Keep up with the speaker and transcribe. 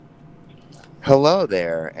Hello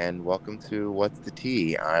there, and welcome to What's the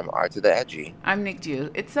Tea? I'm R to the Edgy. I'm Nick Jew.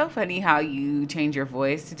 It's so funny how you change your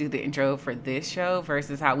voice to do the intro for this show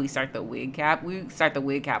versus how we start the wig cap. We start the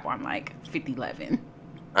wig cap on like 5011.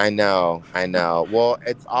 I know. Well,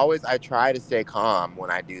 it's always, I try to stay calm when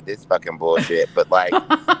I do this fucking bullshit, but like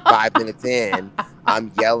 5 minutes in,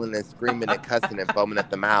 I'm yelling and screaming and cussing and foaming at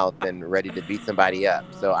the mouth and ready to beat somebody up.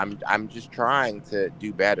 So I'm just trying to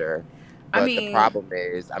do better, I but the mean, problem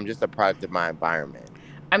is I'm just a product of my environment.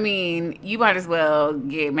 you might as well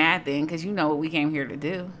get mad then because you know what we came here to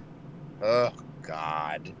do. Oh,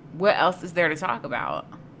 God. What else is there to talk about?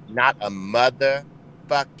 Not a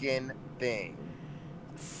motherfucking thing.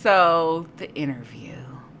 So, the interview.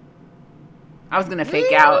 I was gonna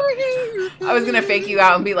fake out. I was gonna fake you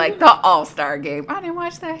out and be like, the All Star game. I didn't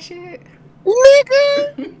watch that shit.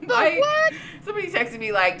 Nigga, the Like, what? somebody texted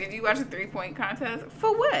me, like, did you watch the 3 point contest?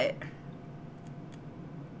 For what?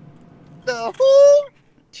 The who?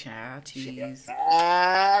 Child Shit, cheese.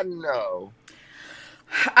 I know.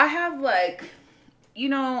 I have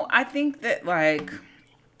I think that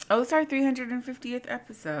oh, it's our 350th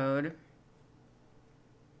episode.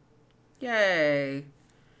 Yay.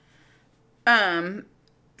 Um,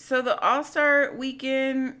 so the All Star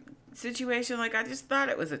weekend situation, like, I just thought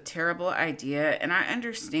it was a terrible idea, and I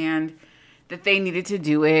understand that they needed to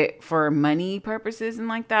do it for money purposes and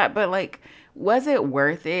like that, but like, was it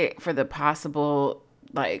worth it for the possible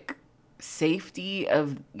like safety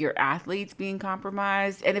of your athletes being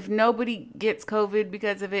compromised? And if nobody gets COVID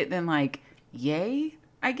because of it, then like, yay,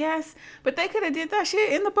 I guess. But they could have did that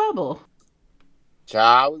shit in the bubble.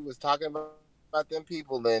 Child, we was talking about them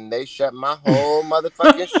people and they shut my whole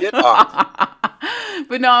motherfucking shit off.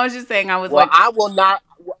 But no, I was just saying, I was Well, like I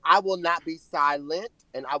will not be silent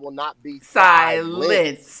and I will not be silenced.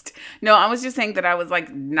 silenced. No, I was just saying that I was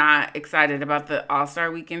like not excited about the All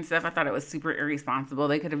Star Weekend stuff. I thought it was super irresponsible.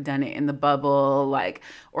 They could have done it in the bubble, like,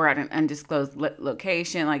 or at an undisclosed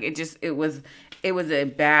location. Like, it was a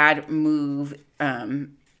bad move to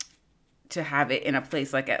have it in a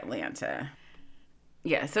place like Atlanta.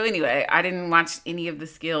 Yeah, so anyway, I didn't watch any of the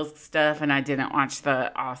skills stuff and I didn't watch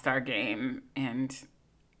the All Star game. And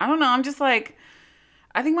I don't know, I'm just like,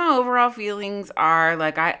 I think my overall feelings are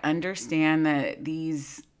like, I understand that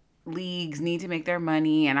these leagues need to make their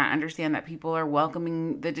money, and I understand that people are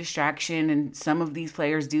welcoming the distraction, and some of these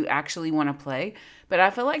players do actually want to play. But I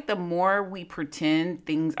feel like the more we pretend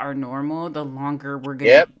things are normal, the longer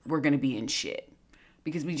Yep, we're gonna be in shit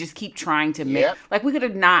because we just keep trying to make yep, like we could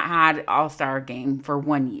have not had All Star game for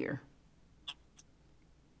 1 year,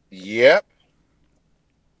 yep.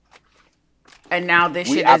 and now this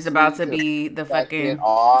We shit is about absolutely to could have be the that shit fucking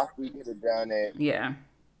off. We could have done it. yeah.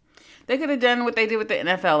 They could have done what they did with the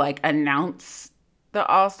NFL, like announce the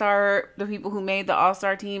people who made the All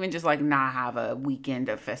Star team, and just like not have a weekend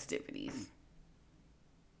of festivities.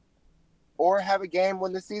 Or have a game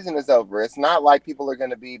when the season is over. It's not like people are going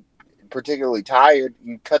to be particularly tired.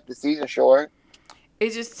 You cut the season short.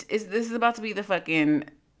 It just is. This is about to be the fucking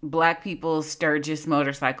Black People's Sturgis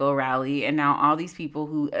motorcycle rally, and now all these people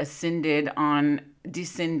who descended on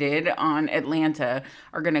Atlanta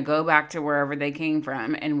are gonna go back to wherever they came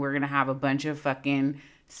from, and we're gonna have a bunch of fucking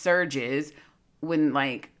surges when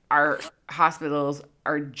like our hospitals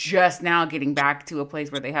are just now getting back to a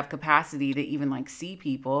place where they have capacity to even like see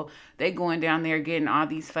people. They going down there getting all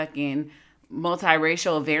these fucking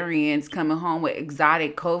multiracial variants coming home with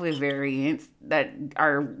exotic COVID variants that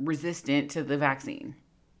are resistant to the vaccine.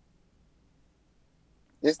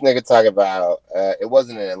 This nigga talk about it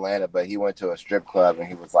wasn't in Atlanta, but he went to a strip club and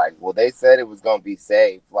he was like, "Well, they said it was gonna be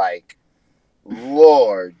safe." Like,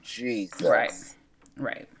 Lord Right. Jesus,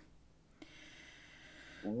 Right.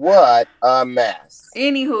 what a mess!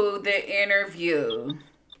 Anywho, the interview.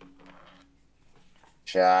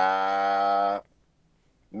 Child.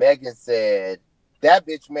 Megan said that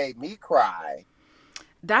bitch made me cry.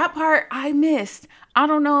 That part I missed. I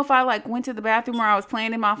don't know if I like went to the bathroom or I was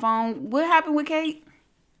playing in my phone. What happened with Kate?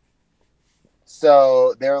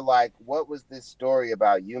 So they're like, "What was this story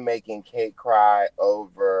about you making Kate cry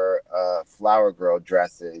over Flower Girl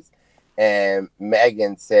dresses?" And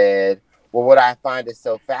Megan said, "Well, what I find is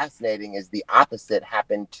so fascinating is the opposite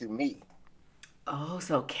happened to me." Oh,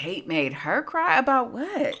 so Kate made her cry about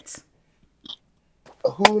what?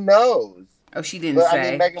 Who knows? Oh, she didn't But I mean,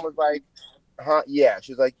 say. Megan was like, "Huh?" Yeah,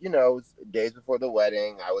 she was like, it was days before the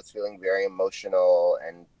wedding. I was feeling very emotional,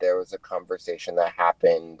 and there was a conversation that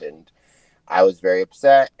happened, and I was very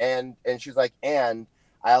upset, and she's like, and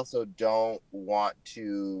I also don't want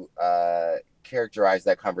to characterize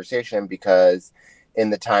that conversation because in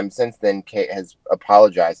the time since then, Kate has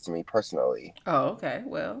apologized to me personally. Oh, okay.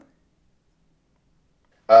 Well,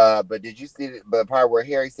 But did you see the part where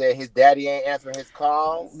Harry said his daddy ain't answering his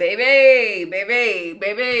calls? Baby, baby,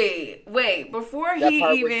 baby. Wait, before That he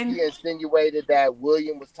part where even. she insinuated that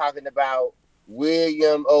William was talking about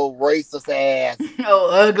William, oh racist ass, Oh,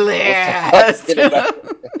 ugly was ass. talking about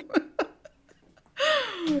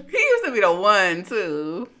He used to be the one,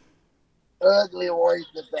 too. ugly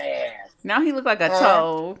racist ass. Now he look like a Huh?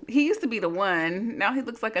 toe. He used to be the one. Now he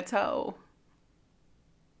looks like a toe.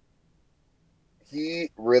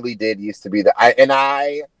 He really did used to be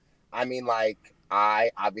I mean like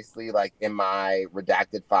I obviously like in my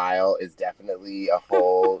redacted file is definitely a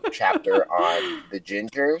whole chapter on the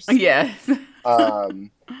gingers. Yes.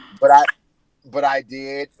 Um but I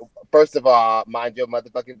did, first of all, mind your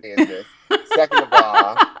motherfucking business. Second of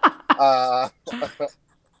all, uh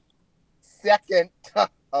second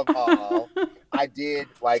of all, I did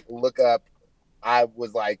like look up. I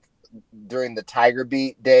was like during the Tiger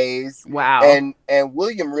Beat days, Wow. and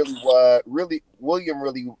William really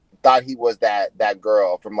thought he was that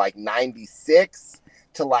girl from like '96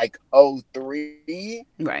 to like '03,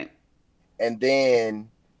 Right. and then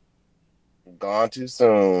gone too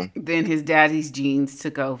soon. Then his daddy's genes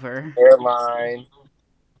took over. Airline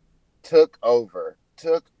took over.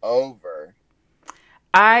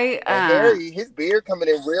 I And Harry, his beard coming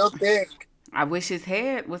in real thick. I wish his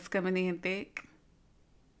head was coming in thick.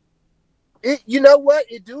 You know what?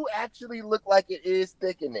 It do actually look like it is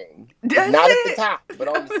thickening. It's Does not at the it? top, but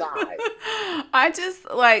on the sides. I just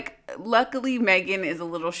like luckily Megan is a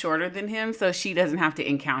little shorter than him, so she doesn't have to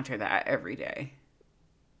encounter that every day.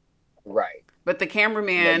 Right. But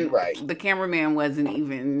No, you're right. the cameraman wasn't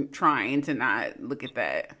even trying to not look at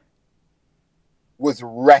that. Was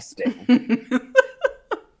resting.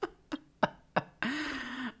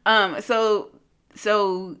 So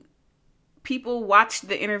so people watched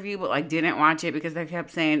the interview but like didn't watch it because they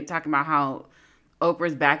kept saying talking about how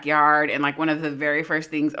Oprah's backyard, and like one of the very first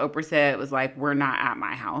things Oprah said was like, "We're not at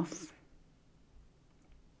my house."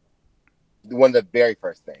 One of the very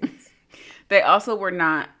first things. They also were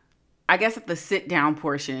not, I guess at the sit down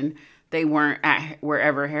portion, they weren't at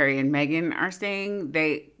wherever Harry and Meghan are staying.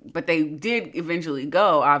 But they did eventually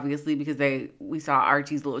go, obviously, because we saw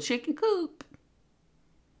Archie's little chicken coop.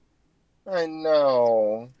 I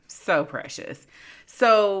know. So precious.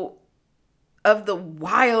 So, of the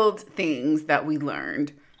wild things that we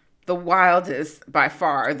learned, the wildest by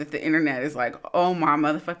far that the internet is like, oh my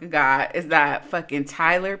motherfucking God, is that fucking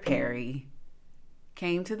Tyler Perry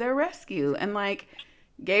came to their rescue and like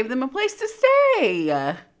gave them a place to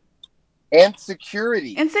stay. And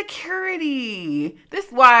security. And security. This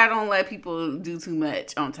is why I don't let people do too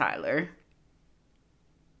much on Tyler.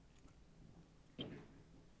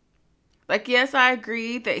 Like, yes, I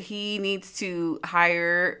agree that he needs to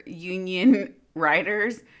hire union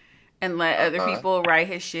writers and let other Uh-huh. people write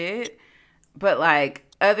his shit. But like,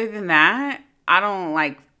 other than that, I don't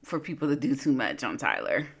like for people to do too much on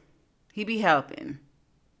Tyler. He be helping.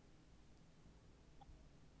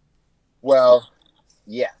 Well,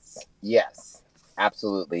 yes. Yes.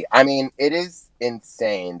 Absolutely. I mean, it is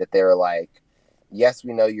insane that they were like, yes,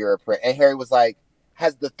 we know you're a prick. And Harry was like,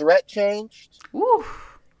 has the threat changed? Woo.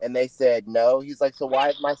 And they said no. He's like, so why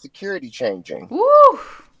is my security changing? Woo.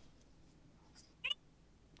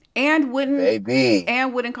 And Baby.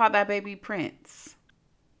 wouldn't call that baby Prince.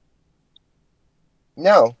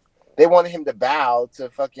 No. They wanted him to bow to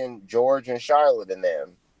fucking George and Charlotte and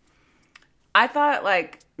them. I thought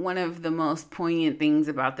like one of the most poignant things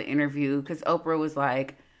about the interview, because Oprah was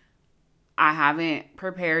like, I haven't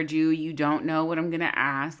prepared you. You don't know what I'm going to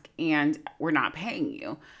ask, and we're not paying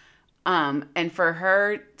you. And for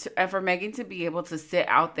for Megan to be able to sit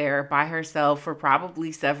out there by herself for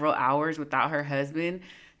probably several hours without her husband,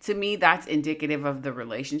 to me, that's indicative of the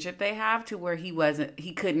relationship they have, to where he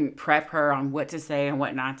couldn't prep her on what to say and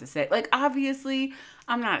what not to say. Like, obviously,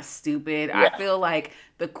 I'm not stupid. I Yeah. feel like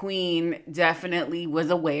the queen definitely was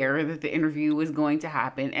aware that the interview was going to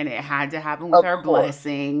happen and it had to happen with Of her course.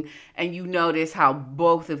 blessing. And you notice how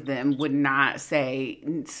both of them would not say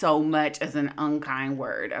so much as an unkind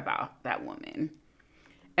word about that woman.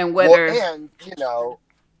 And Well, whether, and go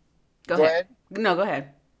go ahead. ahead. No, go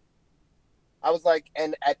ahead. I was like,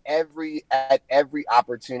 and at every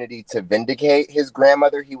opportunity to vindicate his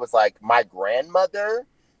grandmother, he was like, my grandmother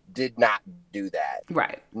did not do that.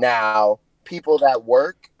 Right. Now, people that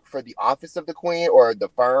work for the office of the queen or the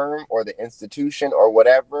firm or the institution or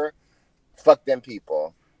whatever, fuck them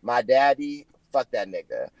people. My daddy, fuck that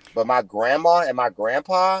nigga. But my grandma and my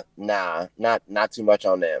grandpa, nah, not too much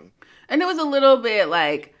on them. And it was a little bit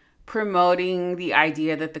like promoting the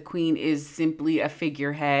idea that the queen is simply a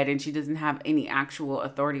figurehead and she doesn't have any actual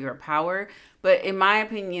authority or power. But in my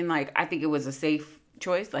opinion, like, I think it was a safe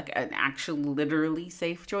choice, like an actual literally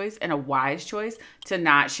safe choice and a wise choice to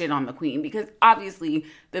not shit on the queen, because obviously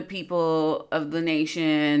the people of the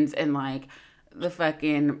nations and like the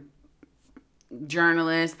fucking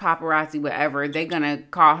journalists, paparazzi, whatever, they gonna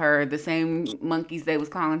call her the same monkeys they was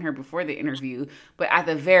calling her before the interview. But at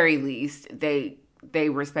the very least, they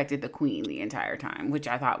respected the queen the entire time, which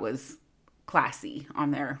I thought was classy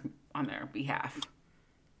on their behalf.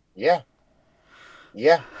 Yeah.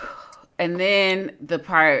 Yeah. And then the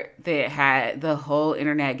part that had the whole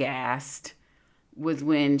internet gassed was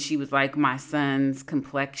when she was like, my son's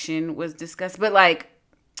complexion was discussed. But like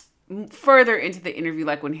further into the interview,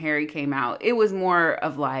 like when Harry came out, it was more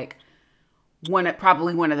of like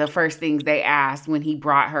probably one of the first things they asked when he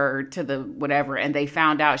brought her to the whatever, and they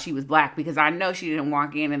found out she was black, because I know she didn't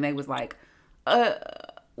walk in and they was like, uh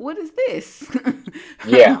what is this?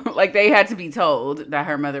 Yeah. Like they had to be told that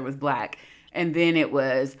her mother was black. And then it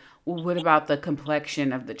was, well, what about the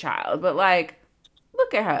complexion of the child? But like,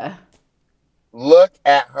 look at her. Look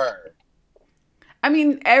at her. I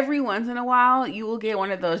mean, every once in a while you will get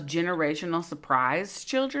one of those generational surprise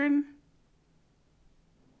children,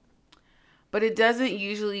 but it doesn't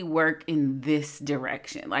usually work in this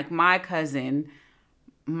direction. Like my cousin,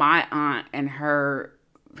 my aunt and her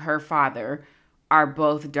father are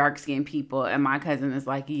both dark skinned people, and my cousin is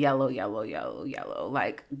like yellow, yellow, yellow, yellow,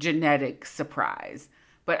 like genetic surprise.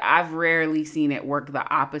 But I've rarely seen it work the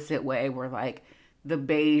opposite way, where like the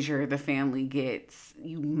beige the family gets,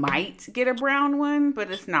 you might get a brown one,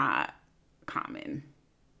 but it's not common.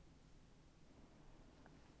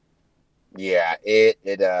 Yeah, it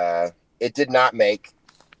did not make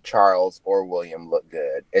Charles or William look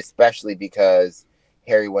good, especially because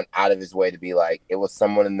Harry went out of his way to be like, it was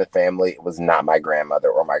someone in the family. It was not my grandmother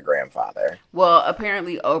or my grandfather. Well,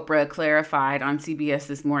 apparently Oprah clarified on CBS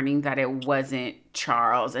this morning that it wasn't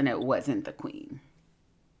Charles and it wasn't the Queen.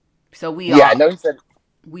 So Yeah, I know he said.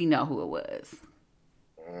 we know who it was.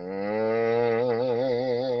 Mm,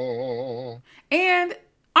 And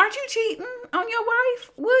aren't you cheating on your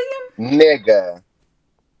wife, William? nigga.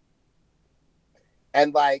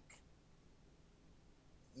 And like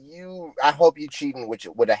you, I hope you cheating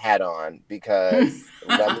with a hat on, because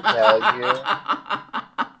let me tell you,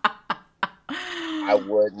 I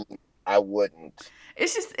wouldn't. I wouldn't.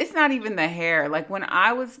 It's just, it's not even the hair. Like when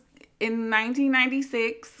I was in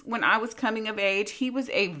 1996, when I was coming of age, he was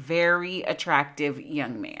a very attractive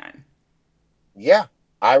young man. Yeah,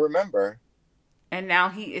 I remember. And now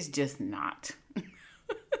he is just not.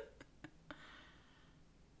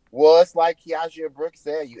 Well, it's like Kiasia Brooks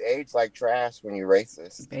said, you age like trash when you're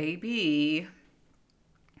racist. Baby.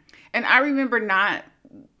 And I remember not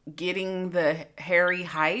getting the Harry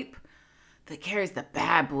hype. Like Harry's the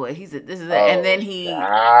bad boy. He's a, this is it. And Oh, then he,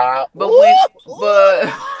 child. but Ooh, when, ooh,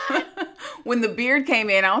 but when the beard came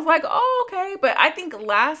in, I was like, oh, okay. But I think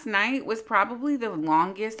last night was probably the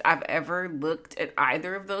longest I've ever looked at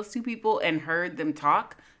either of those two people and heard them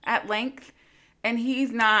talk at length. And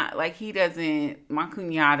he's not like, he doesn't, my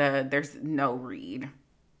cunada, there's no read.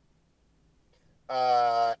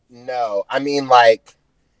 no. I mean, like,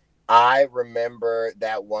 I remember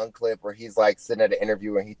that one clip where he's like sitting at an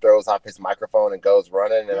interview and he throws off his microphone and goes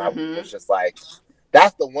running, and I Mm-hmm. was just like,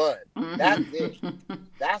 "That's the one. That's it. Mm-hmm.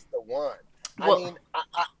 That's the one." I Well, mean,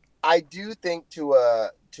 I do think to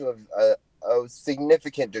a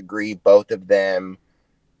significant degree, both of them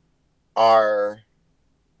are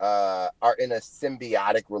are in a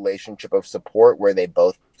symbiotic relationship of support where they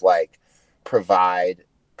both like provide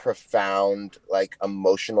profound like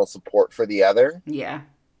emotional support for the other. yeah.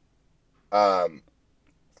 Um,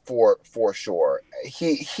 for sure.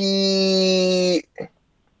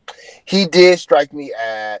 He did strike me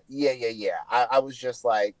at yeah. I was just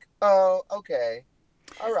like, oh, okay,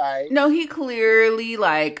 all right. No, he clearly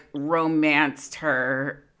like romanced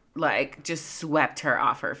her, like just swept her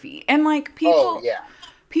off her feet. And like Oh yeah.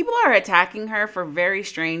 people are attacking her for very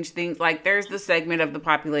strange things. Like there's the segment of the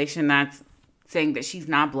population that's saying that she's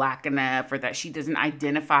not black enough or that she doesn't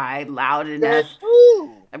identify loud enough. That's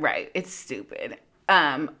true. Right. It's stupid.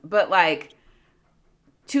 But like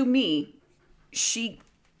to me, she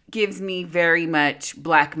gives me very much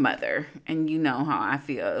black mother, and you know how I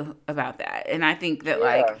feel about that. And I think that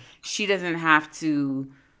like Yeah. she doesn't have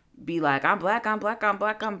to be like, I'm black, I'm black, I'm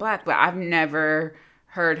black, I'm black. But I've never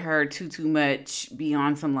heard her too much be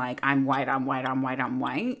on some like, I'm white, I'm white, I'm white, I'm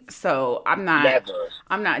white. So Never.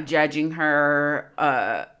 I'm not judging her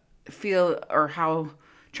feel or how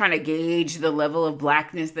trying to gauge the level of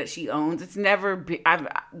blackness that she owns. It's never been,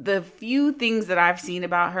 the few things that I've seen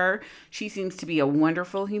about her, she seems to be a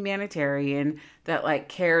wonderful humanitarian that like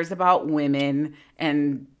cares about women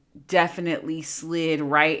and definitely slid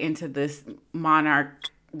right into this monarch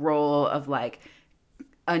role of like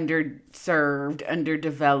underserved,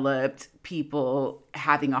 underdeveloped people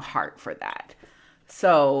having a heart for that.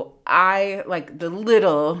 So I like the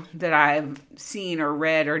little that I've seen or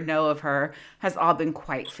read or know of her has all been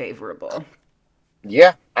quite favorable.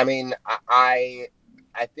 Yeah, I mean,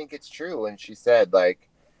 I think it's true. And she said like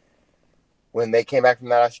when they came back from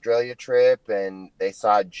that Australia trip and they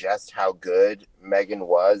saw just how good Megan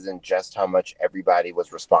was and just how much everybody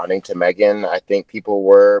was responding to Megan, I think people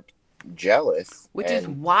were jealous. Which is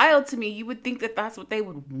And wild to me. You would think that that's what they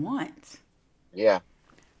would want. yeah,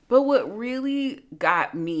 But what really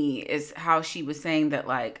got me is how she was saying that,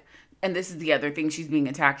 like, and this is the other thing she's being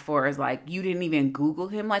attacked for is like, you didn't even Google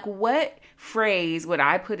him. Like, what phrase would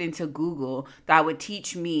I put into Google that would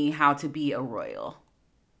teach me how to be a royal?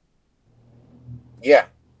 yeah,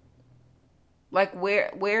 Like,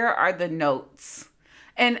 where are the notes?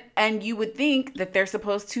 And you would think that they're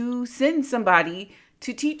supposed to send somebody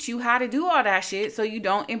to teach you how to do all that shit so you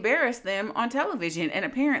don't embarrass them on television. And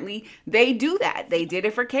apparently they do that. They did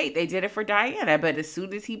it for Kate. They did it for Diana. But as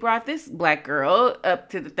soon as he brought this black girl up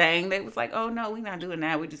to the thing, they was like, oh no, we're not doing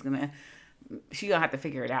that. We're just gonna she gonna have to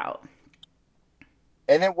figure it out.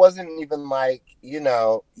 and it wasn't even like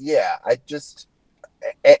yeah. I just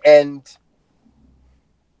and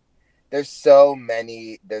there's so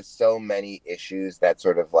many issues that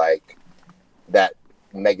sort of like that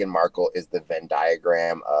Meghan Markle is the Venn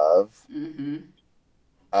diagram of. Mm-hmm.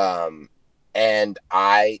 Um, and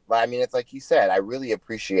I mean, it's like you said, I really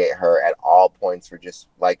appreciate her at all points for just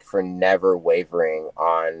like for never wavering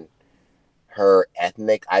on her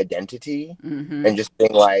ethnic identity Mm-hmm. and just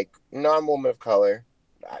being like, no, I'm a woman of color.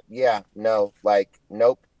 Yeah, no, like,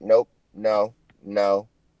 nope, nope, no, no,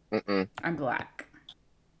 mm-mm, I'm black.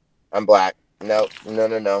 I'm black. No, no,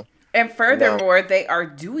 no, no, And no. furthermore, they are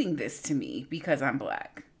doing this to me because I'm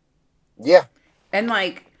black. Yeah, And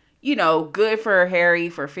like, good for Harry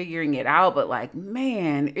for figuring it out, but like,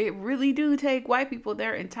 man, it really do take white people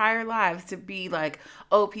their entire lives to be like,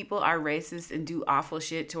 oh, people are racist and do awful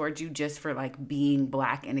shit towards you just for like being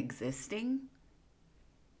black and existing.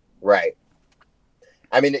 right.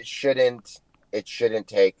 I mean, it shouldn't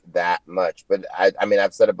take that much, but I mean,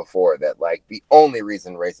 I've said it before that like the only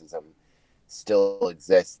reason racism still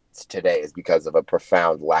exists today is because of a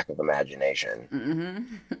profound lack of imagination.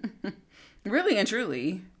 Mm-hmm. Really and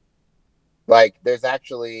truly. Like,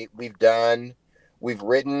 we've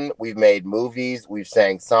written, we've made movies, we've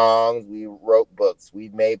sang songs, we wrote books,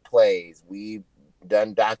 we've made plays, we've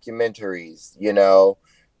done documentaries,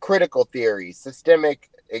 critical theory, systemic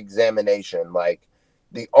examination. Like,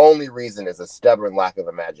 the only reason is a stubborn lack of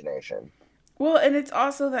imagination. Well, and it's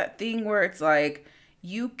also that thing where it's like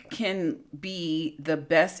you can be the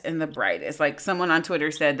best and the brightest. Like someone on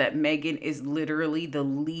Twitter said that Megan is literally the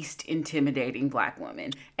least intimidating black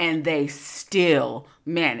woman, and they still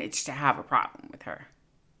manage to have a problem with her.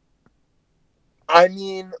 I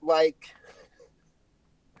mean, like,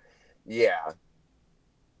 yeah.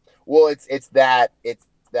 Well, it's that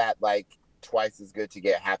like twice as good to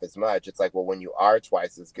get half as much. It's like, well, when you are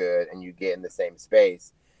twice as good and you get in the same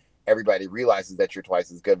space, everybody realizes that you're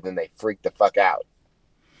twice as good, then they freak the fuck out.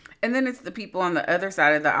 And then it's the people on the other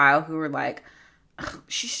side of the aisle who are like, "Ugh,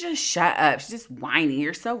 she should just shut up. She's just whiny.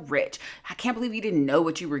 You're so rich. I can't believe you didn't know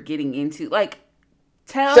what you were getting into. Like,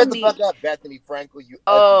 tell Shut the fuck me. up, Bethany Frankel, you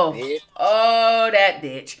ugly Oh, bitch. oh, that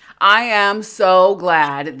bitch. I am so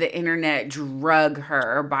glad the internet drug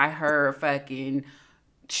her by her fucking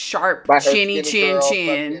sharp By her chinny skinny chin girl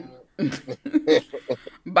chin. fucking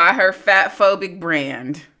By her fat phobic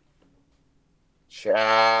brand.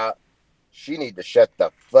 child. She need to shut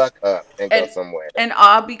the fuck up and go And somewhere. and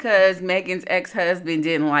all because Megan's ex-husband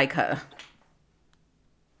didn't like her.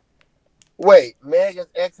 Wait,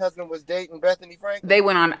 Megan's ex-husband was dating Bethany Frankel? They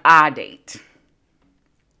went on a date.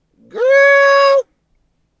 Girl!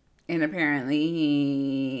 And apparently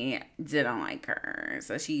he didn't like her.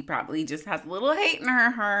 So she probably just has a little hate in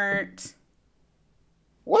her heart.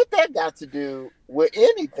 What that got to do with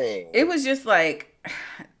anything? It was just like,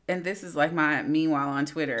 and this is like my meanwhile on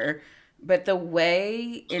Twitter, but the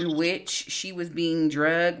way in which she was being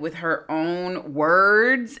drugged with her own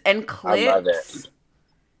words and I love it. clips,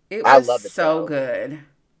 it I was love it so though. good.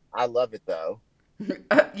 I love it though.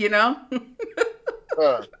 You know?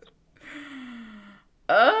 Huh.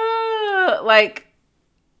 Like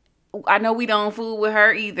I know we don't fool with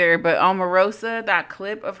her either, but Omarosa, that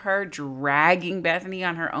clip of her dragging Bethany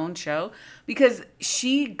on her own show, because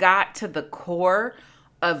she got to the core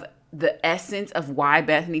of the essence of why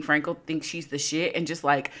Bethany Frankel thinks she's the shit and just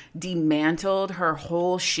like dismantled her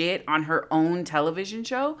whole shit on her own television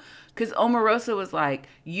show. Because Omarosa was like,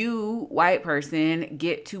 you, white person,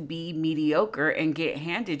 get to be mediocre and get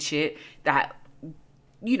handed shit that,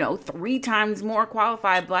 you know, 3 times more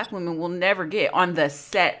qualified black women will never get on the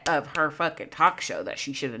set of her fucking talk show that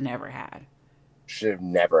she should have never had. Should have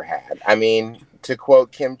never had. I mean, to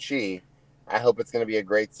quote Kim Chi, I hope it's going to be a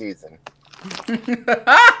great season.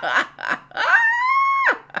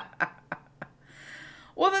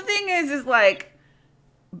 Well, the thing is like,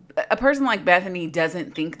 a person like Bethany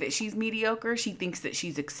doesn't think that she's mediocre. She thinks that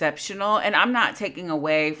she's exceptional. And I'm not taking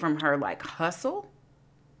away from her like hustle.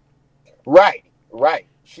 Right, right.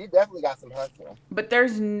 She definitely got some hustle. But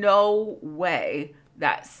there's no way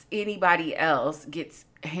that anybody else gets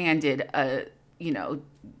handed a, you know,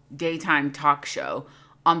 daytime talk show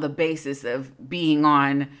on the basis of being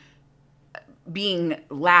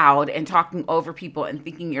loud and talking over people and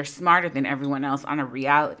thinking you're smarter than everyone else on a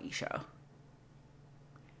reality show.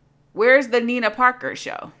 Where's the Nina Parker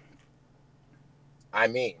show? I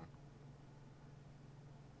mean,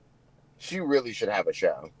 she really should have a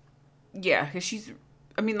show. Yeah, because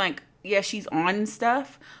I mean, like, yeah, she's on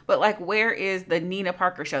stuff, but like, where is the Nina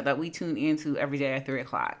Parker show that we tune into every day at 3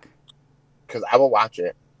 o'clock? Because I will watch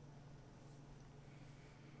it.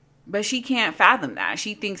 But she can't fathom that.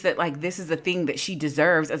 She thinks that like this is a thing that she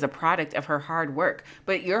deserves as a product of her hard work.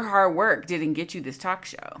 But your hard work didn't get you this talk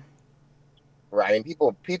show. Right. I mean,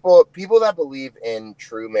 people that believe in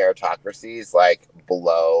true meritocracies like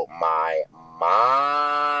blow my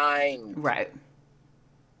mind. Right.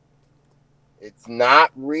 It's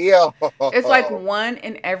not real. It's like 1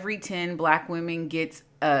 in every 10 black women gets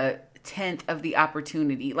a tenth of the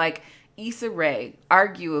opportunity. Like Issa Rae,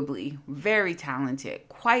 arguably very talented,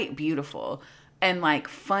 quite beautiful, and like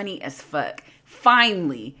funny as fuck,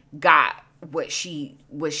 finally got what she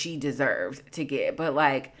deserved to get. But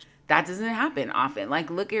like that doesn't happen often.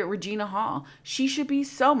 Like look at Regina Hall. She should be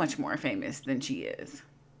so much more famous than she is.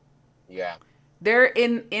 Yeah. They're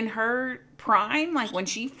in her prime, like when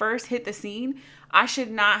she first hit the scene, I should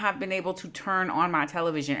not have been able to turn on my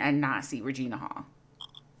television and not see Regina Hall.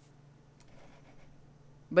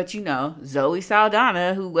 But you know, Zoe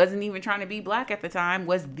Saldana, who wasn't even trying to be black at the time,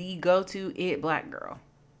 was the go-to it black girl.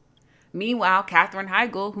 Meanwhile, Katherine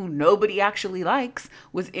Heigl, who nobody actually likes,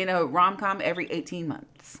 was in a rom-com every 18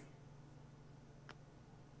 months.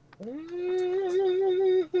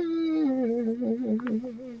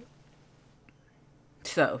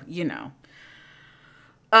 So, you know.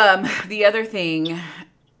 The other thing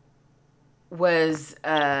was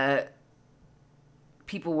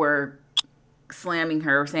people were slamming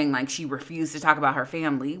her, saying like she refused to talk about her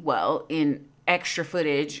family. Well, in extra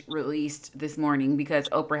footage released this morning, because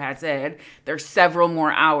Oprah had said there's several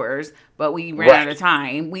more hours, but we ran out of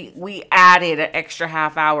time. We added an extra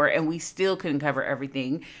half hour and we still couldn't cover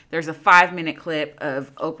everything. There's a 5-minute clip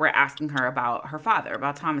of Oprah asking her about her father,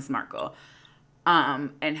 about Thomas Markle.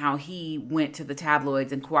 And how he went to the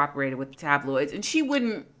tabloids and cooperated with the tabloids. And she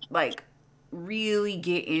wouldn't like really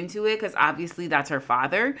get into it because obviously that's her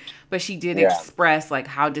father, but she did express like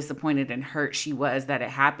how disappointed and hurt she was that it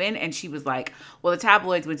happened. And she was like, well, the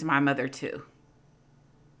tabloids went to my mother too.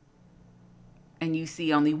 And you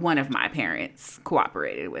see only one of my parents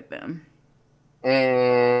cooperated with them.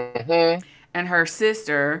 Mm-hmm. And her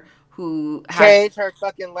sister, who changed her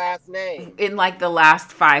fucking last name in like the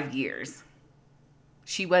last 5 years.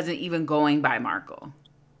 She wasn't even going by Markle.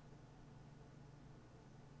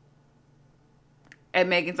 And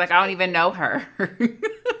Megan's like, I don't even know her.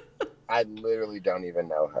 I literally don't even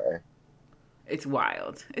know her. It's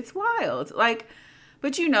wild. It's wild. Like,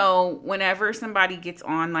 but you know, whenever somebody gets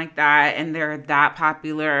on like that and they're that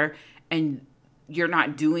popular and you're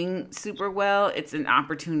not doing super well, it's an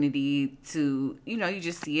opportunity to, you know, you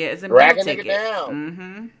just see it as a meal ticket.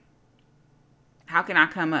 Mm-hmm. How can I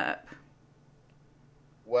come up?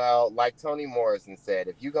 Well, like Toni Morrison said,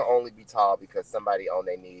 if you can only be tall because somebody on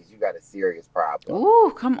their knees, you got a serious problem.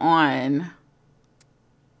 Ooh, come on.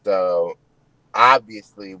 So,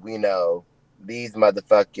 obviously, we know these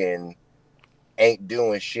motherfucking ain't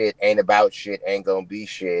doing shit, ain't about shit, ain't gonna be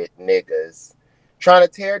shit niggas trying to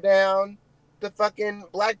tear down the fucking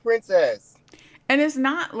Black princess. And it's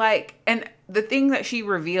not like, and the thing that she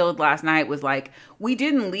revealed last night was like, we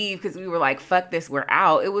didn't leave because we were like, fuck this, we're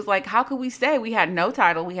out. It was like, how could we stay? We had no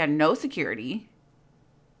title, we had no security.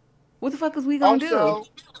 What the fuck is we gonna do?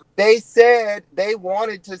 They said they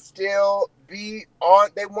wanted to still be on.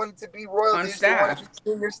 They wanted to be royals. On They just didn't want to staff.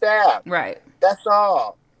 be senior staff. Right. That's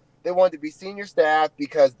all. They wanted to be senior staff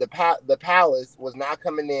because the palace was not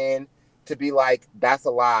coming in to be like, that's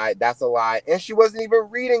a lie, that's a lie, and she wasn't even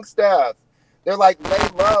reading stuff. They're like, lay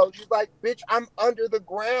low. She's like, bitch, I'm under the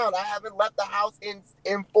ground. I haven't left the house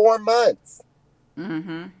in 4 months.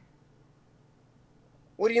 Mm-hmm.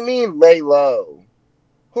 What do you mean, lay low?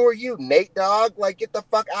 Who are you, Nate Dogg? Like, get the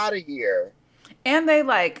fuck out of here. And they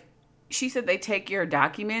like, she said they take your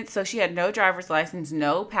documents. So she had no driver's license,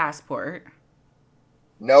 no passport.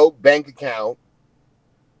 No bank account.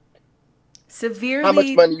 How much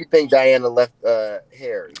Severely. money you think Diana left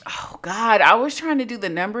Harry? Oh God, I was trying to do the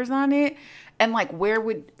numbers on it, and like, where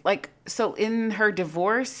would like so in her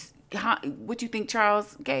divorce, what do you think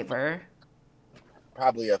Charles gave her?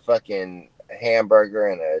 Probably a fucking hamburger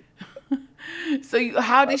and So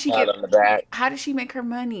how a did she pat get? on the back. How did she make her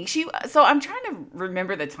money? She so I'm trying to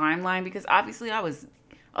remember the timeline because obviously I was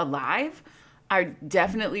alive. I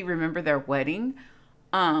definitely remember their wedding.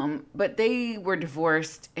 But they were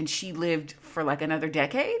divorced and she lived for like another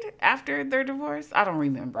decade after their divorce. I don't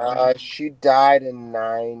remember. She died in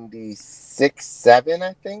 96, 7,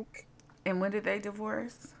 I think. And when did they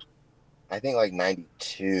divorce? I think like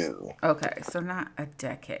 92. Okay, so not a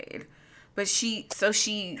decade. But she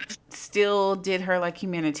still did her like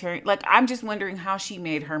humanitarian, like I'm just wondering how she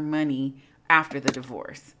made her money after the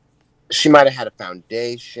divorce. She might have had a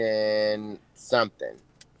foundation, something.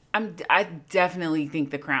 I definitely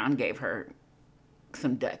think the crown gave her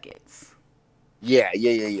some ducats. Yeah,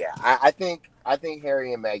 yeah, yeah, yeah. I think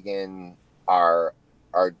Harry and Meghan are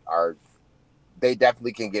are they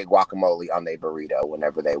definitely can get guacamole on their burrito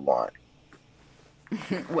whenever they want.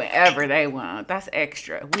 Wherever they want. That's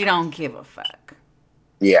extra. We don't give a fuck.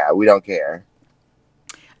 Yeah, we don't care.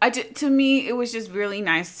 To me, it was just really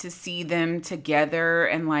nice to see them together,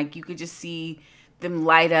 and like you could just see them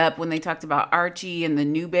light up when they talked about Archie and the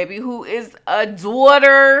new baby, who is a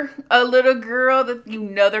daughter, a little girl that you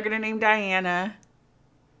know they're gonna name Diana.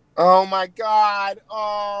 Oh my god.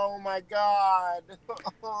 Oh my god.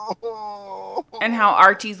 And how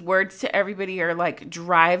Archie's words to everybody are like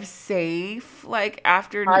drive safe, like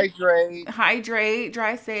after Hydrate. hydrate,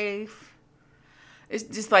 drive safe. It's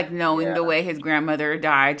just like knowing the Yeah. way his grandmother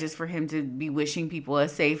died, just for him to be wishing people a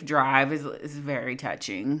safe drive is very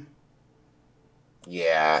touching.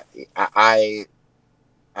 Yeah. I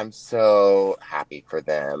I'm so happy for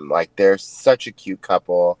them. Like they're such a cute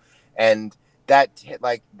couple, and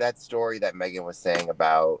like that story that Megan was saying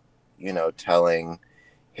about telling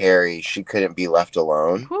Harry she couldn't be left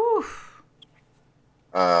alone, Whew.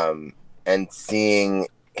 um, and seeing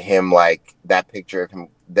him like that picture of him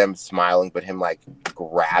them smiling, but him like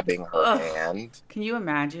grabbing her Ugh. hand. Can you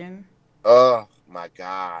imagine? Oh my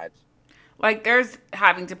god. Like there's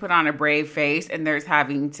having to put on a brave face and there's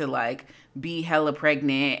having to like be hella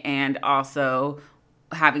pregnant and also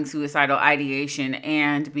having suicidal ideation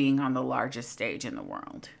and being on the largest stage in the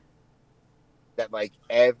world. That like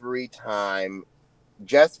every time,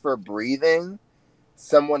 just for breathing,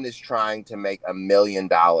 someone is trying to make $1 million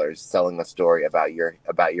selling a story about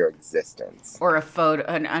your existence. Or a photo,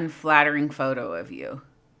 an unflattering photo of you.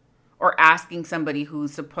 Or asking somebody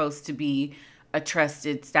who's supposed to be a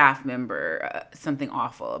trusted staff member something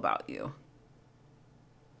awful about you.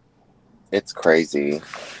 It's crazy.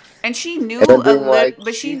 And she And knew then a being like, little,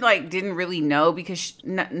 but she like didn't really know because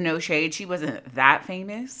no shade, she wasn't that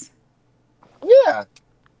famous. yeah.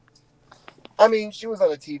 I mean, she was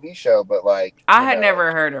on a TV show, but like, I had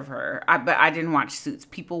never heard of her, but I didn't watch Suits.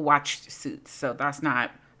 People watched Suits, so that's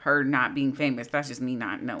not her not being famous. That's just me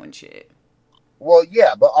not knowing shit. well,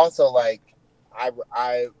 yeah, but also like, I,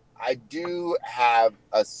 I, I do have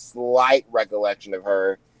a slight recollection of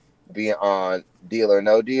her being on Deal or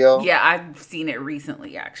No Deal, Yeah, I've seen it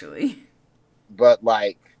recently, actually. but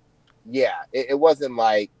like, yeah, it wasn't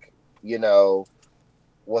like, you know,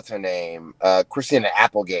 what's her name, Christina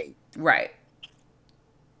Applegate, Right,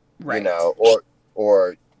 you right. know,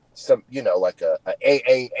 or some, like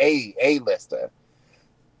a lister.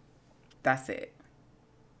 That's it.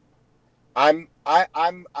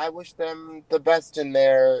 I wish them the best in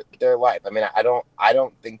their life. I mean, I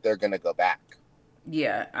don't think they're gonna go back.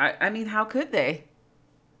 Yeah, I mean, how could they?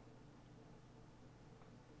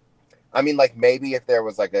 I mean, like maybe if there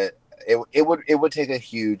was like it would take a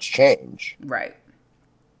huge change. Right.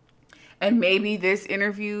 And maybe this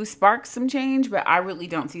interview sparks some change, but I really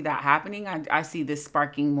don't see that happening. I see this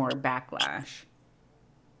sparking more backlash.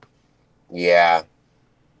 Yeah,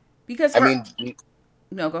 Because I for. mean,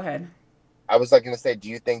 No, go ahead. I was like gonna say, do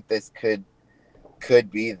you think this could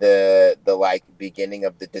be the like beginning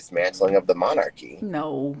of the dismantling of the monarchy?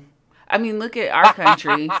 No. I mean, look at our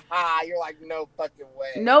country. You're like, no fucking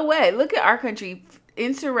way. No way. Look at our country.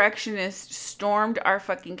 Insurrectionists stormed our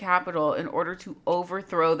fucking capital in order to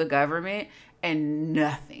overthrow the government, and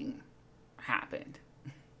nothing happened.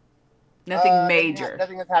 Nothing major.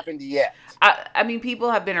 Nothing has happened yet. I mean,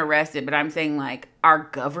 people have been arrested, but I'm saying like our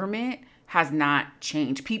government has not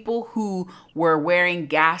changed. People who were wearing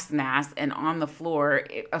gas masks and on the floor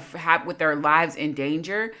with their lives in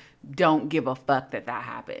danger don't give a fuck that that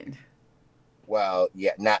happened. Well,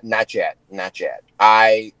 yeah, not yet, not yet.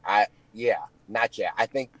 Yeah, not yet. I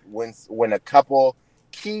think when a couple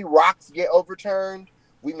key rocks get overturned,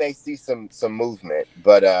 we may see some movement.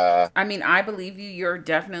 But I mean, I believe you. You're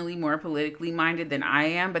definitely more politically minded than I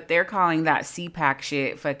am, but they're calling that CPAC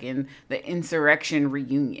shit fucking the insurrection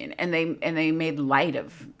reunion, and they made light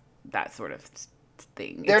of that sort of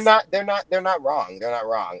thing. they're not wrong. They're not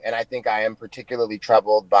wrong. And I think I am particularly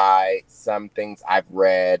troubled by some things I've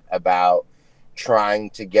read about trying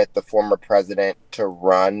to get the former president to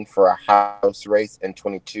run for a House race in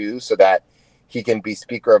 22 so that he can be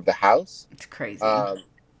Speaker of the House. It's crazy.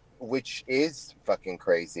 Which is fucking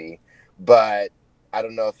crazy. But I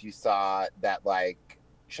don't know if you saw that, like,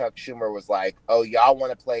 Chuck Schumer was like, oh, y'all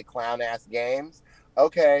want to play clown ass games?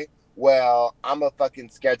 Okay, well, I'm a fucking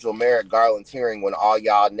schedule Merrick Garland's hearing when all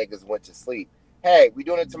y'all niggas went to sleep. Hey, we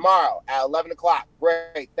doing it tomorrow at 11 o'clock.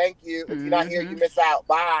 Great. Thank you. If you're not here, you miss out.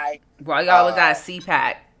 Bye. While y'all was at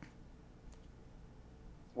CPAC.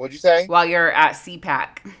 What'd you say? While you're at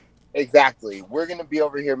CPAC. Exactly. We're going to be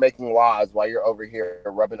over here making laws while you're over here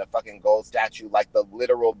rubbing a fucking gold statue like the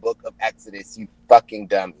literal book of Exodus, you fucking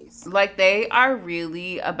dummies. Like, they are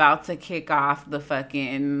really about to kick off the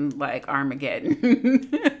fucking, like, Armageddon.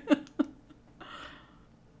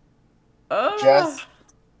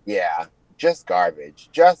 Just garbage.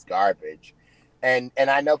 Just garbage. And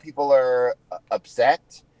I know people are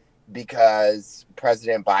upset because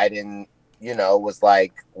President Biden, was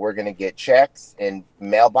like, we're going to get checks in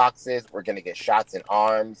mailboxes. We're going to get shots in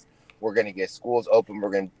arms. We're going to get schools open. We're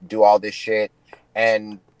going to do all this shit.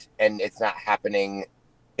 And it's not happening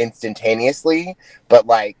instantaneously, but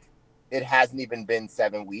like, it hasn't even been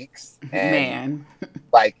 7 weeks. And man,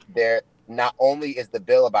 like, not only is the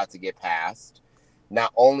bill about to get passed,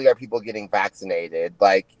 not only are people getting vaccinated,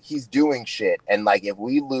 like, he's doing shit. And like, if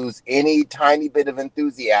we lose any tiny bit of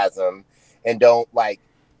enthusiasm and don't like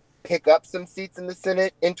pick up some seats in the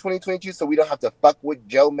Senate in 2022 so we don't have to fuck with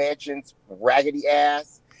Joe Manchin's raggedy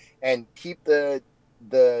ass and keep the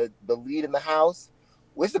lead in the House,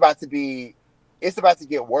 it's about to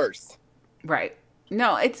get worse. Right.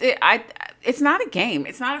 No, it's not a game.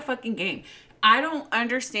 It's not a fucking game. I don't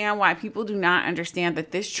understand why people do not understand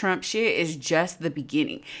that this Trump shit is just the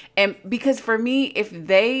beginning. And because for me, if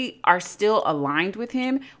they are still aligned with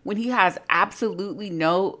him when he has absolutely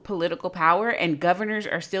no political power and governors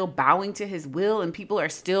are still bowing to his will and people are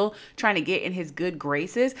still trying to get in his good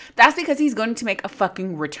graces, that's because he's going to make a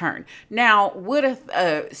fucking return. Now, would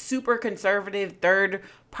a super conservative third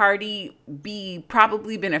party be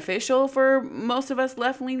probably beneficial for most of us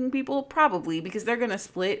left-leaning people? Probably, because they're going to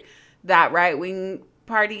split that right-wing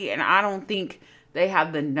party, and I don't think they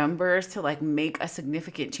have the numbers to like make a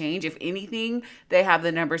significant change. If anything, they have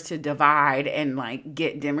the numbers to divide and like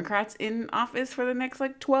get Democrats in office for the next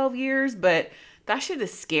like 12 years, but that shit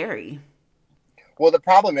is scary. Well, the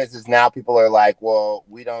problem is now people are like, well,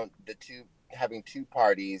 having two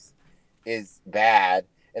parties is bad.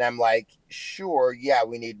 And I'm like, sure, yeah,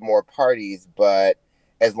 we need more parties, but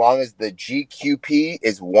as long as the GQP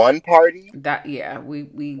is one party, that yeah, we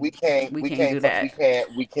can't do that.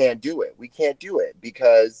 We can't do it. We can't do it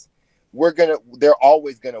because they're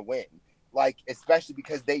always gonna win. Like, especially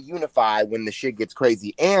because they unify when the shit gets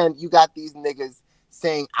crazy. And you got these niggas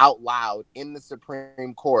saying out loud in the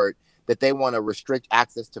Supreme Court that they want to restrict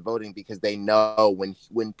access to voting because they know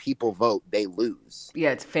when people vote, they lose.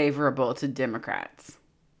 Yeah, it's favorable to Democrats.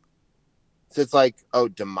 So it's like,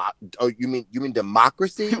 you mean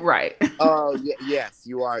democracy? Right. Oh, yes,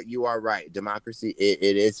 you are right. Democracy,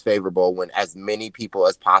 it is favorable when as many people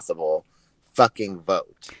as possible fucking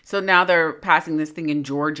vote. So now they're passing this thing in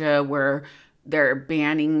Georgia where they're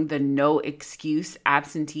banning the no excuse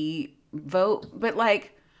absentee vote. But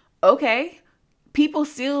like, okay, people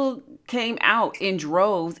still came out in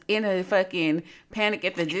droves in a fucking Panic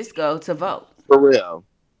at the Disco to vote. For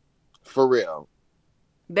real.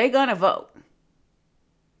 They gonna vote.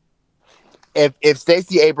 If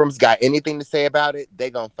Stacey Abrams got anything to say about it, they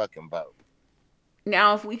gonna fucking vote.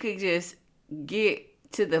 Now, if we could just get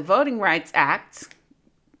to the Voting Rights Act,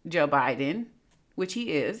 Joe Biden, which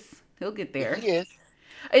he is, he'll get there. He is.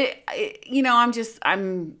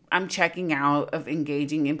 I'm checking out of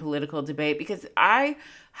engaging in political debate because I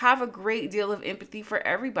have a great deal of empathy for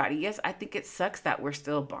everybody. Yes, I think it sucks that we're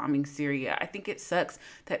still bombing Syria. I think it sucks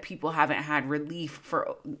that people haven't had relief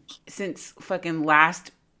for since fucking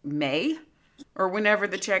last May or whenever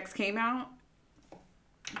the checks came out.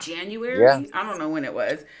 Yeah. January. I don't know when it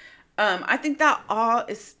was. I think that all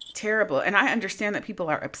is terrible. And I understand that people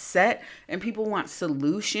are upset and people want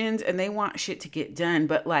solutions and they want shit to get done.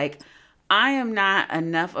 But like, I am not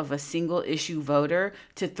enough of a single issue voter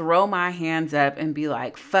to throw my hands up and be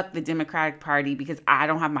like, fuck the Democratic Party because I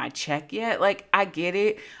don't have my check yet. Like, I get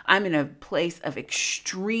it. I'm in a place of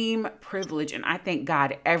extreme privilege. And I thank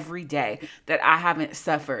God every day that I haven't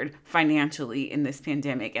suffered financially in this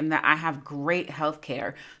pandemic and that I have great health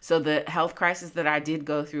care. So, the health crisis that I did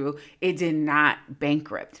go through, it did not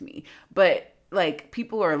bankrupt me. But like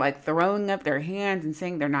people are like throwing up their hands and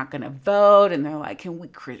saying they're not going to vote and they're like can we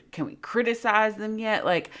criticize them yet,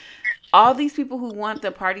 like all these people who want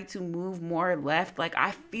the party to move more left, like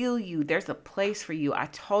I feel you, there's a place for you, I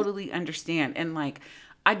totally understand. And like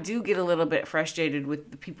I do get a little bit frustrated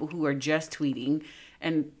with the people who are just tweeting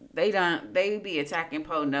and they be attacking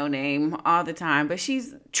Poe No Name all the time, but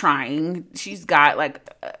she's trying, she's got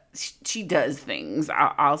like she does things,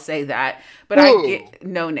 I'll say that, but I Who? get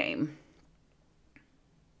No Name.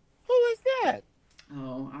 Who is that?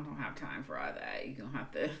 Oh, I don't have time for all that. You're gonna have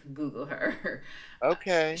to Google her.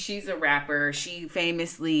 Okay. She's a rapper. She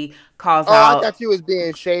famously calls Oh, I out. thought you was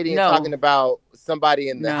being shady and talking No, about somebody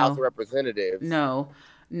in the House of no, Representatives. no,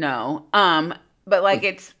 no. But like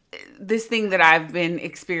it's this thing that I've been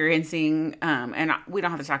experiencing. And we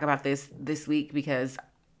don't have to talk about this week because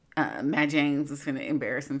Matt James is going to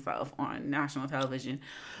embarrass himself on national television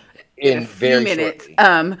in a In few very minutes.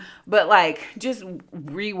 shortly. But like just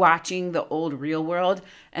rewatching the old Real World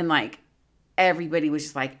and like everybody was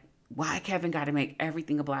just like, why Kevin got to make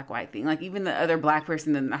everything a black white thing? Like even the other black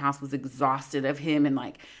person in the house was exhausted of him and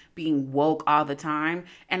like being woke all the time.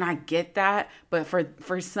 And I get that, but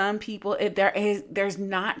for some people, there's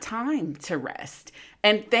not time to rest.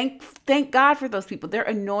 And thank God for those people. They're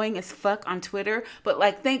annoying as fuck on Twitter, but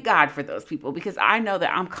like thank God for those people because I know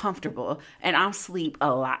that I'm comfortable and I'm sleep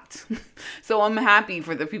a lot. So I'm happy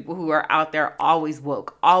for the people who are out there always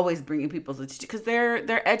woke, always bringing people's attention because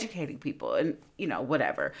they're educating people and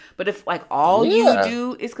whatever. But if like all you Yeah.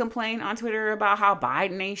 do is complain on Twitter about how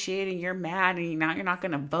Biden ain't shit and you're mad and now you're not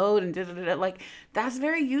gonna vote and da da da, like that's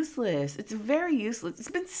very useless. It's very useless. It's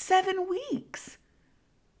been 7 weeks.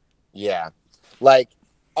 Yeah. Like,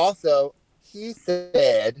 also, he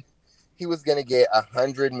said he was going to get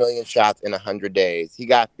 100 million shots in 100 days. He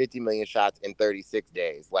got 50 million shots in 36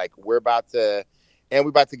 days. Like, we're about to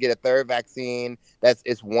get a third vaccine.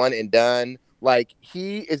 It's one and done. Like,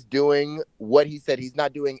 he is doing what he said. He's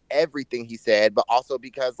not doing everything he said, but also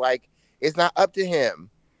because, like, it's not up to him.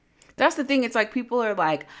 That's the thing. It's like people are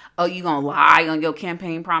like, "Oh, you gonna lie on your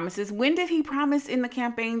campaign promises?" When did he promise in the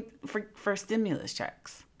campaign for stimulus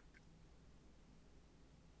checks?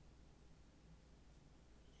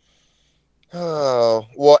 Oh,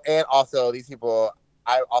 well, and also these people,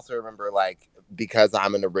 I also remember like because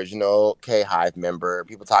I'm an original K Hive member,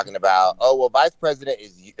 people talking about, oh well, vice president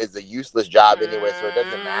is a useless job anyway, so it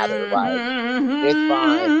doesn't matter. Like it's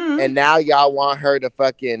fine. And now y'all want her to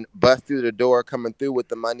fucking bust through the door, coming through with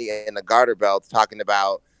the money and the garter belts, talking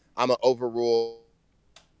about I'm gonna overrule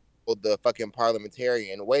the fucking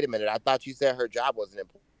parliamentarian. Wait a minute, I thought you said her job wasn't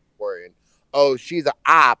important. Oh, she's a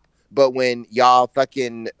op, but when y'all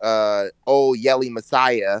fucking old yelly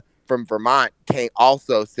messiah from Vermont came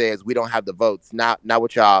also says we don't have the votes. Not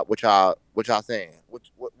what y'all saying?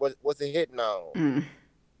 What's it hitting on? Mm.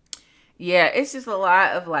 Yeah, it's just a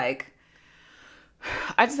lot of like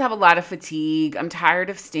I just have a lot of fatigue. I'm tired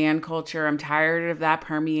of stand culture. I'm tired of that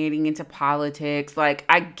permeating into politics. Like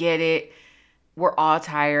I get it. We're all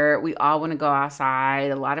tired. We all want to go outside.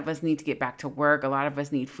 A lot of us need to get back to work. A lot of us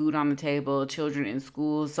need food on the table, children in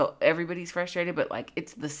school. So everybody's frustrated, but like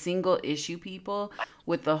it's the single issue people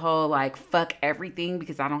with the whole like fuck everything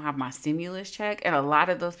because I don't have my stimulus check. And a lot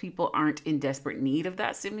of those people aren't in desperate need of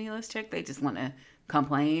that stimulus check. They just want to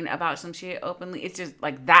complain about some shit openly. It's just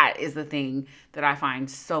like that is the thing that I find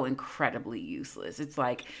so incredibly useless. It's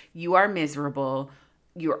like you are miserable,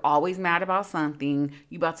 you're always mad about something,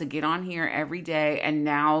 you about to get on here every day, and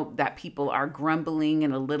now that people are grumbling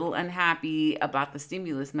and a little unhappy about the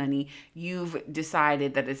stimulus money, you've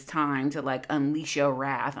decided that it's time to like unleash your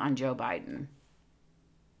wrath on Joe Biden.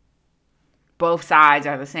 Both sides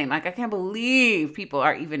are the same. Like I can't believe people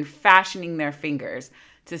are even fashioning their fingers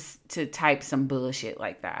to to type some bullshit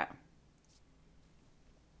like that.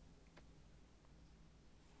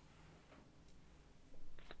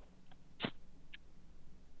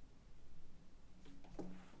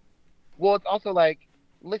 well, it's also like,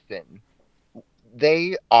 listen,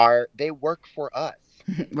 they work for us.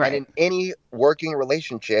 And Right. in any working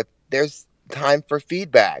relationship, there's time for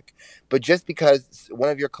feedback. But just because one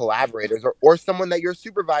of your collaborators or someone that you're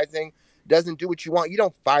supervising doesn't do what you want, you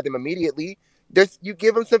don't fire them immediately. You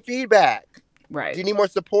give them some feedback. Do Right. you need more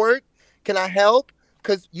support? Can I help?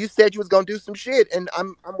 Because you said you was gonna do some shit, and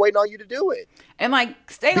I'm waiting on you to do it. And like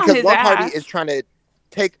stay on Because his one party is ass. trying to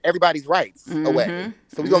take everybody's rights away, Mm-hmm.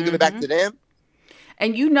 so we gonna give it back Mm-hmm. to them.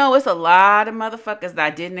 And you know it's a lot of motherfuckers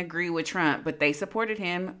that didn't agree with Trump, but they supported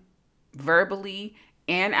him verbally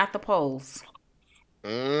and at the polls.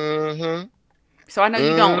 Mm-hmm. So I know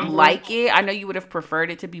you don't Mm-hmm. like it. I know you would have preferred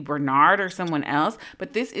it to be Bernard or someone else,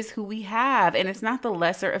 but this is who we have, and it's not the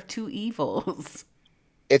lesser of two evils.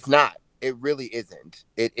 It's not. It really isn't.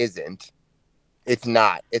 It isn't. It's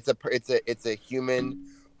not. It's a human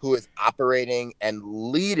who is operating and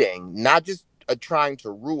leading, not just trying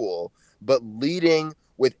to rule, but leading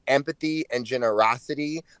with empathy and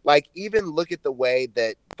generosity. Like, even look at the way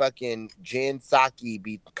that fucking Jen Psaki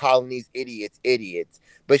be calling these idiots idiots,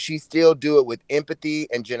 but she still do it with empathy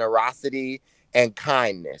and generosity and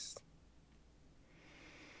kindness.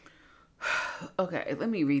 Okay, let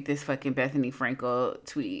me read this fucking Bethany Frankel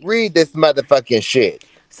tweet. Read this motherfucking shit.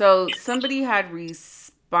 So somebody had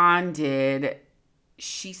responded.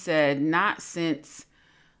 She said, "Not since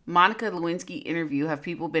Monica Lewinsky interview have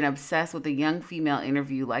people been obsessed with a young female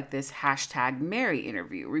interview like this hashtag Mary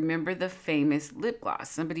interview. Remember the famous lip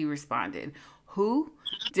gloss?" Somebody responded, "Who?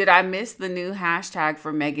 Did I miss the new hashtag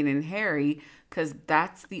for Meghan and Harry? Because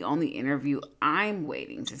that's the only interview I'm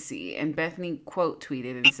waiting to see." And Bethany quote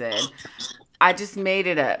tweeted and said, "I just made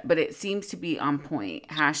it up, but it seems to be on point.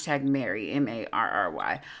 Hashtag Mary, Marry.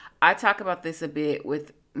 I talk about this a bit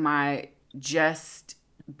with my Just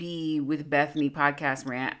Be with Bethany podcast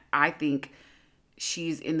rant. I think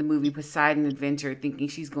she's in the movie Poseidon Adventure thinking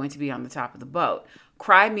she's going to be on the top of the boat.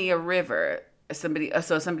 Cry me a river. Somebody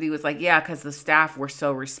was like, yeah, because the staff were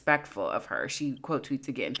so respectful of her. She quote tweets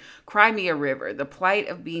again, "Cry me a river. The plight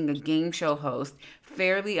of being a game show host,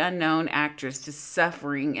 fairly unknown actress, to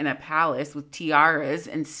suffering in a palace with tiaras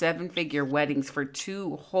and seven-figure weddings for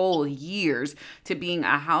 2 whole years, to being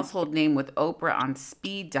a household name with Oprah on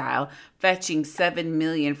speed dial, fetching 7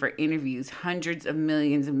 million for interviews, hundreds of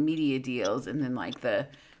millions of media deals," and then like the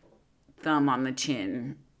thumb on the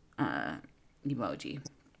chin uh, emoji.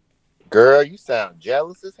 Girl, you sound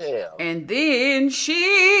jealous as hell. And then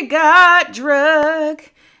she got drug.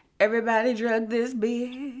 Everybody drug this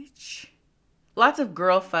bitch. Lots of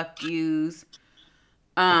girl fuck yous.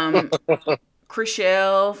 Um,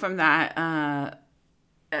 Chriselle from that uh,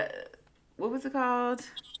 what was it called?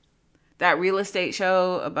 That real estate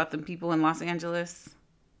show about the people in Los Angeles.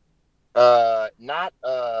 Not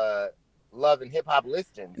Love and Hip Hop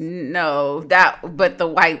Listings. No, that but the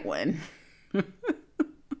white one.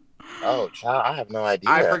 Oh, child, I have no I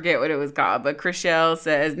idea. forget what it was called, but Chriselle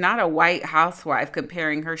says, "Not a white housewife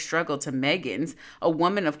comparing her struggle to Megan's, a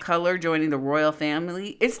woman of color joining the royal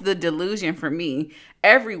family. It's the delusion for me.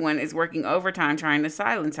 Everyone is working overtime trying to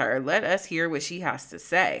silence her. Let us hear what she has to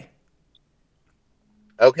say."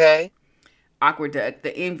 Okay, Aqueduct,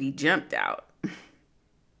 the envy jumped out.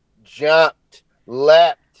 jumped,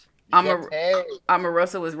 leapt, Amar- jeté,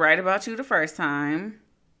 Omarosa was right about you the first time.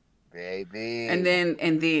 And baby. then,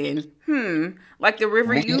 and then, like the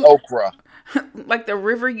river you Mediocre. like the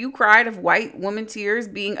river you cried of white woman tears,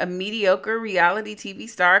 being a mediocre reality TV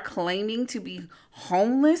star claiming to be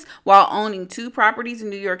homeless while owning 2 properties in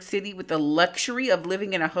New York City with the luxury of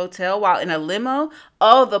living in a hotel while in a limo.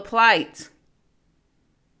 Oh, the plight.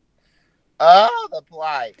 Oh, the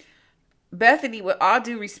plight. Bethany, with all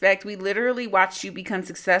due respect, we literally watched you become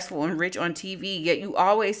successful and rich on TV, yet you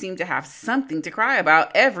always seem to have something to cry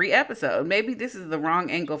about every episode. Maybe this is the wrong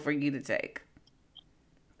angle for you to take.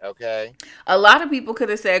 Okay. A lot of people could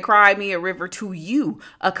have said "Cry Me a River" to you,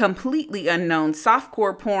 a completely unknown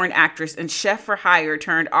softcore porn actress and chef for hire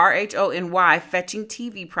turned RHONY fetching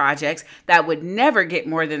TV projects that would never get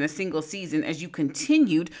more than a single season as you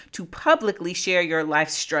continued to publicly share your life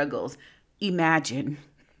struggles. Imagine.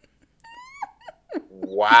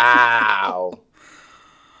 Wow.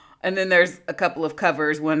 And then there's a couple of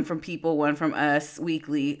covers, one from People, one from Us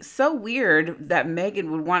Weekly. So weird that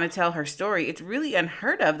Megan would want to tell her story. It's really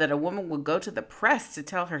unheard of that a woman would go to the press to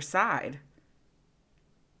tell her side.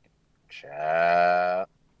 Child.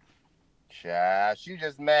 Child. She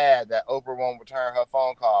just mad that Oprah won't return her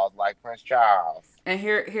phone calls like Prince Charles. And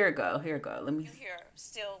here it go. Here it go. Let me.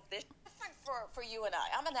 for you and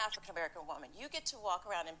I'm an African American woman. You get to walk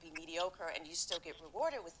around and be mediocre, and you still get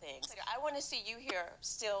rewarded with things. I want to see you here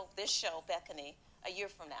still this show, Bethany, a year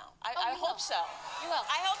from now. I hope so. You will.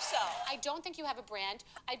 I hope so. I don't think you have a brand.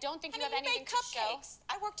 I don't think you have you anything made to show. cupcakes.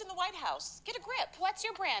 I worked in the White House. Get a grip. What's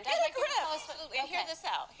your brand? Get I'd a like you grip. to tell us Absolutely. Okay. Hear this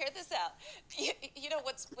out. Hear this out. You know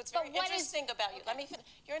what's very interesting about you? Let me finish.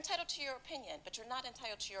 You're entitled to your opinion, but you're not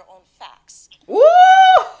entitled to your own facts. Woo!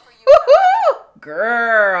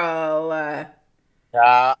 Girl.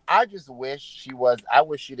 I just wish she was. I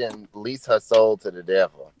wish she didn't lease her soul to the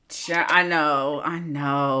devil. I know. I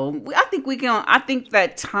think we can. I think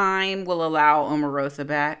that time will allow Omarosa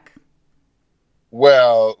back.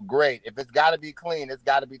 Well, great. If it's got to be clean, it's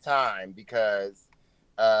got to be time because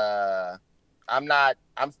I'm not.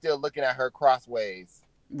 I'm still looking at her crossways.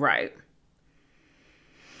 Right.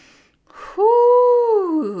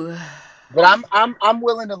 Whew. But I'm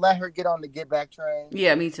willing to let her get on the get back train.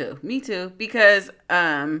 Yeah, me too. Because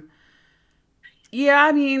yeah,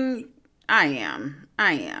 I mean, I am.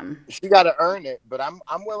 She got to earn it, but I'm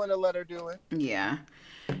willing to let her do it. Yeah.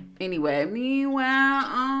 Anyway, meanwhile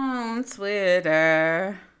on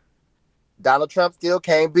Twitter, Donald Trump still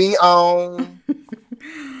can't be on.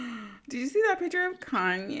 Did you see that picture of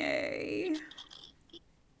Kanye?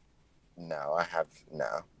 No, I have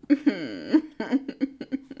no.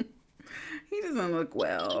 He doesn't look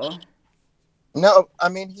well. No, I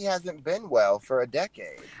mean he hasn't been well for a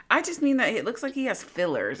decade. I just mean that it looks like he has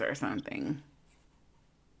fillers or something.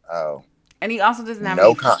 Oh. And he also doesn't have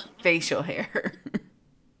any facial hair.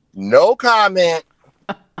 No comment.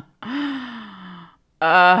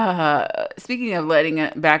 Speaking of letting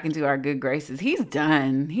it back into our good graces, he's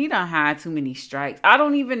done. He done had too many strikes. I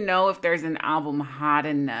don't even know if there's an album hot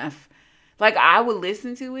enough. Like, I would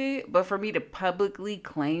listen to it, but for me to publicly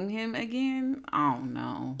claim him again, I don't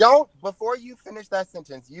know. Before you finish that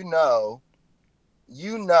sentence, you gonna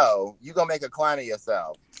make a clown of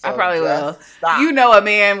yourself. So I probably will. Stop. You know a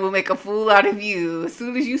man will make a fool out of you. As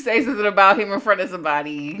soon as you say something about him in front of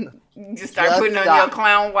somebody, you just start putting on your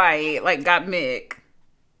clown white, like got Mick.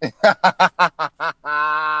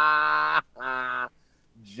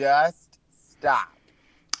 Just stop.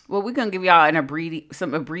 Well, we're gonna give y'all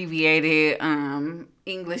some abbreviated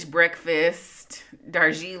English breakfast,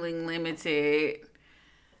 Darjeeling Limited,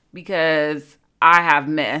 because I have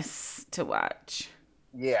mess to watch.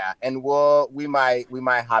 Yeah, and we might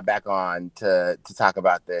hop back on to talk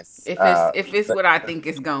about this. If it's what I think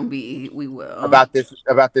it's gonna be, we will. About this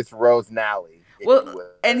Rose Nally. Well,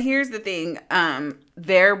 and here's the thing.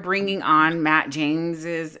 They're bringing on Matt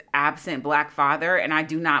James's absent black father, and I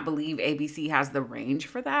do not believe ABC has the range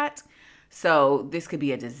for that. So this could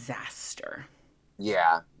be a disaster.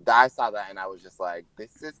 Yeah, I saw that, and I was just like,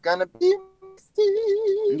 this is going to be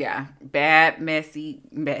messy. Yeah, bad, messy.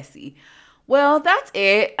 Well, that's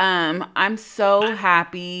it. I'm so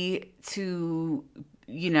happy to,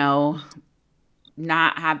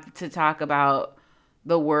 not have to talk about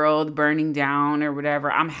the world burning down or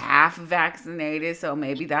whatever. I'm half vaccinated, so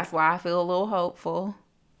maybe that's why I feel a little hopeful.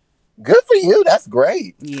 Good for you. That's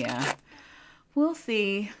great. Yeah. We'll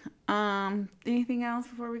see. Anything else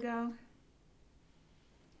before we go?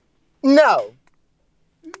 No.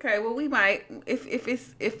 Okay, well we might if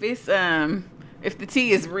the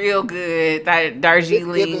tea is real good, that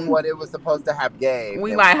Darjeeling giving what it was supposed to have gave.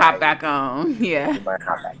 We might hop back on. Yeah. We might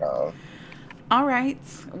hop back on. All right.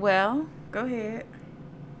 Well, go ahead.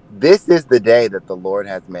 This is the day that the Lord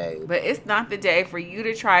has made. But it's not the day for you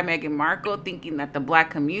to try Meghan Markle thinking that the black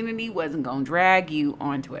community wasn't going to drag you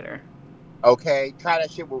on Twitter. Okay? Try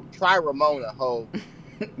that shit. Try Ramona, ho.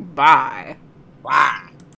 Bye. Bye.